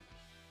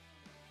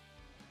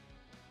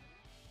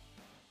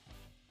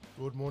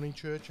Good morning,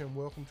 church, and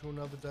welcome to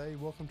another day.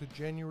 Welcome to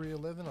January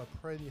 11. I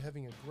pray that you're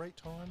having a great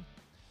time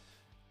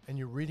and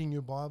you're reading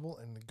your Bible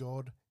and that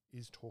God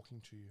is talking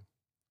to you.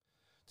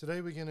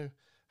 Today we're going to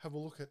have a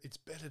look at It's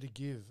Better to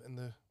Give, and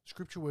the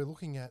scripture we're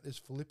looking at is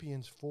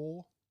Philippians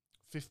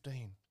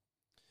 4:15.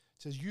 It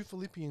says, "You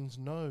Philippians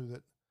know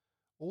that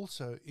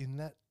also in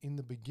the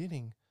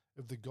beginning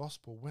of the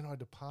gospel, when I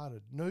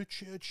departed, no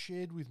church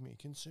shared with me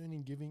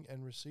concerning giving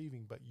and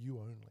receiving, but you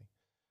only."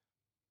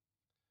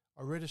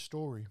 I read a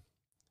story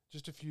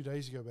just a few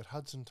days ago about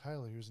Hudson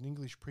Taylor, who was an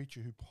English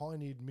preacher who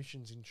pioneered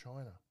missions in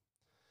China.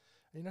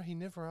 And he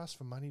never asked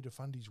for money to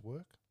fund his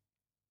work.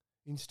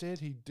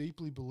 Instead, he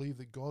deeply believed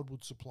that God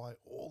would supply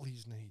all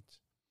his needs.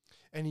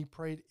 And he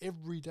prayed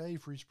every day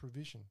for his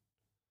provision.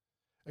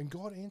 And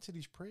God answered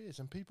his prayers,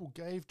 and people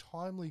gave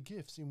timely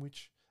gifts in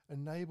which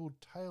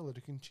enabled Taylor to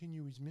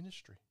continue his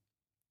ministry.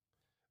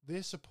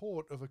 Their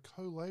support of a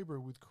co-laborer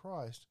with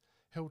Christ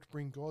helped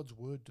bring God's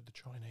word to the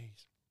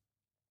Chinese.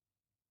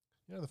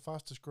 The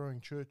fastest growing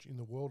church in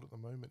the world at the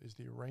moment is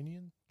the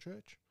Iranian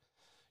church.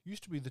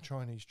 Used to be the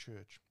Chinese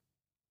church.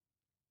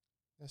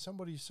 Now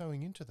somebody's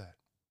sowing into that.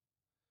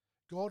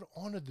 God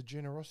honoured the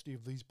generosity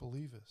of these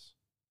believers.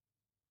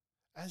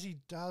 As he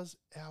does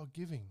our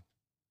giving,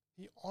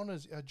 he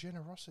honours our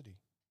generosity.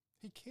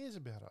 He cares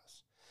about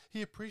us.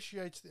 He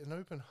appreciates an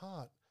open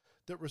heart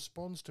that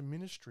responds to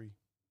ministry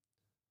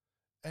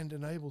and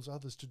enables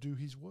others to do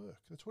his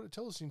work. That's what it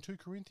tells us in 2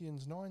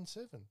 Corinthians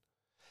 9:7.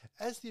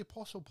 As the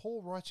Apostle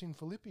Paul writes in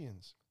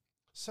Philippians,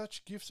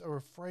 such gifts are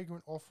a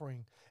fragrant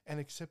offering and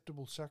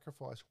acceptable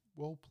sacrifice,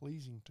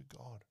 well-pleasing to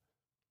God.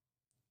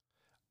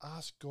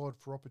 Ask God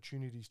for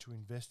opportunities to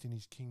invest in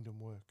his kingdom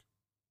work.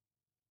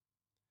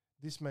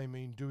 This may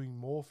mean doing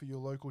more for your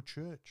local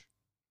church.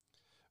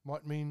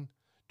 Might mean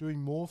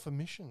doing more for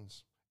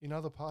missions in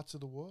other parts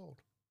of the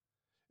world.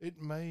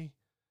 You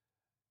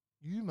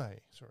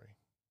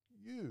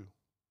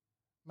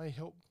may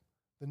help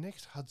the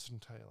next Hudson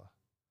Taylor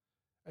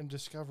and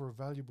discover a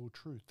valuable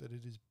truth that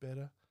it is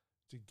better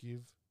to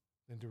give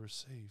than to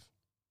receive.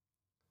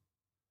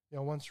 I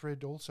once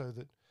read also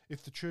that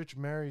if the church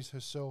marries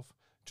herself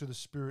to the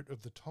spirit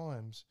of the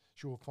times,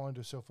 she will find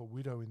herself a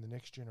widow in the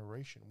next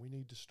generation. We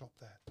need to stop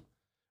that.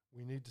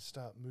 We need to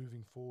start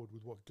moving forward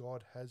with what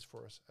God has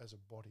for us as a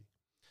body.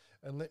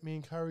 And let me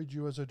encourage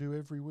you, as I do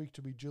every week,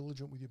 to be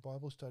diligent with your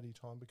Bible study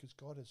time, because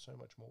God has so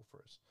much more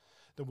for us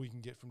than we can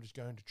get from just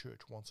going to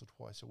church once or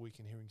twice a week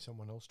and hearing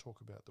someone else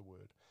talk about the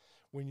word.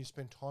 When you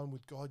spend time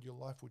with God, your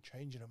life will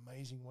change in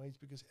amazing ways,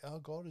 because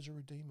our God is a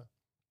redeemer.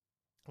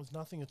 There's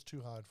nothing that's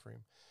too hard for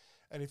him.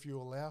 And if you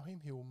allow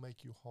him, he will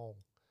make you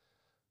whole,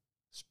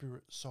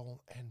 spirit,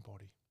 soul, and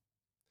body.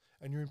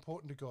 And you're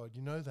important to God.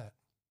 You know that.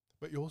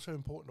 But you're also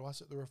important to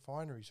us at the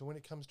Refinery. So when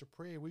it comes to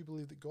prayer, we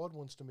believe that God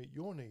wants to meet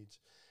your needs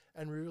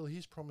and reveal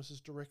his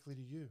promises directly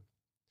to you.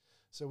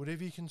 So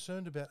whatever you're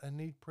concerned about and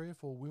need prayer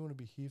for, we want to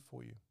be here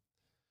for you.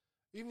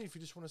 Even if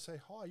you just want to say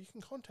hi, you can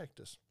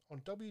contact us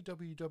on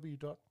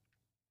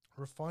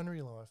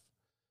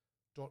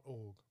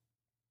www.refinerylife.org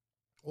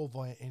or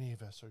via any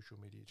of our social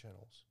media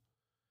channels.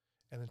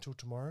 And until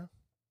tomorrow,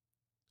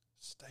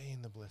 stay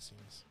in the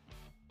blessings.